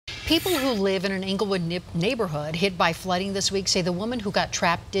People who live in an Englewood neighborhood hit by flooding this week say the woman who got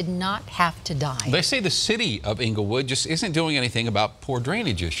trapped did not have to die. They say the city of Englewood just isn't doing anything about poor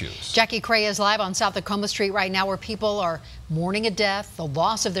drainage issues. Jackie Crea is live on South Tacoma Street right now, where people are mourning a death, the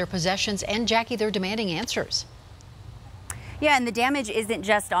loss of their possessions, and Jackie, they're demanding answers. Yeah, and the damage isn't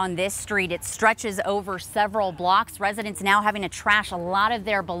just on this street. It stretches over several blocks. Residents now having to trash a lot of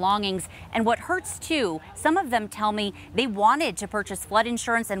their belongings. And what hurts too, some of them tell me they wanted to purchase flood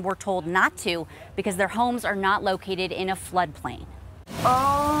insurance and were told not to because their homes are not located in a floodplain.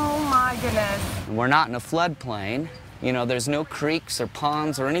 Oh my goodness. We're not in a floodplain. You know, there's no creeks or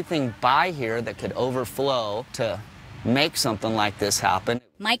ponds or anything by here that could overflow to make something like this happen.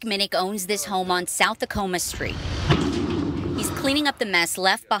 Mike Minnick owns this home on South Tacoma Street. He's cleaning up the mess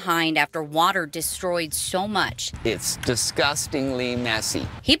left behind after water destroyed so much. It's disgustingly messy.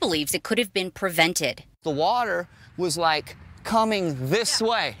 He believes it could have been prevented. The water was like coming this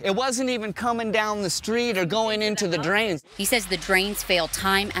way. It wasn't even coming down the street or going into the drains. He says the drains fail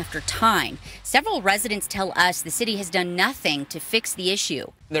time after time. Several residents tell us the city has done nothing to fix the issue.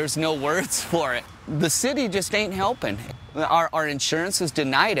 There's no words for it. The city just ain't helping. Our insurance has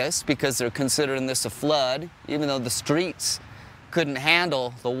denied us because they're considering this a flood, even though the streets couldn't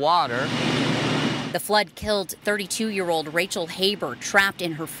handle the water. The flood killed 32-year-old Rachel Haber, trapped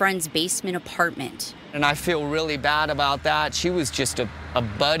in her friend's basement apartment. And I feel really bad about that. She was just a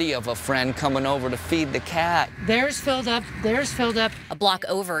buddy of a friend coming over to feed the cat. Theirs filled up, theirs filled up. A block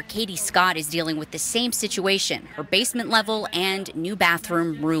over, Katie Scott is dealing with the same situation. Her basement level and new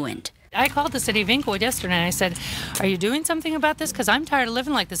bathroom ruined. I called the city of Englewood yesterday and I said, are you doing something about this? Because I'm tired of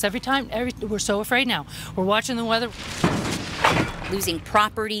living like this every time. We're so afraid now. We're watching the weather. Losing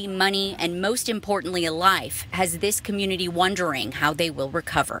property, money, and most importantly, a life has this community wondering how they will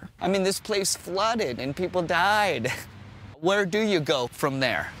recover. I mean, this place flooded and people died. Where do you go from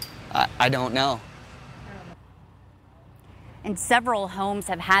there? I don't know. And several homes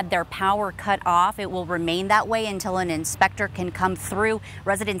have had their power cut off. It will remain that way until an inspector can come through.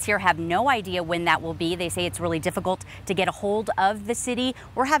 Residents here have no idea when that will be. They say it's really difficult to get a hold of the city.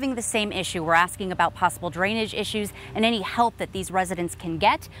 We're having the same issue. We're asking about possible drainage issues and any help that these residents can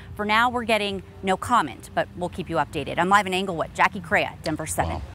get. For now, we're getting no comment, but we'll keep you updated. I'm live in Englewood. Jackie Crea, Denver 7. Wow.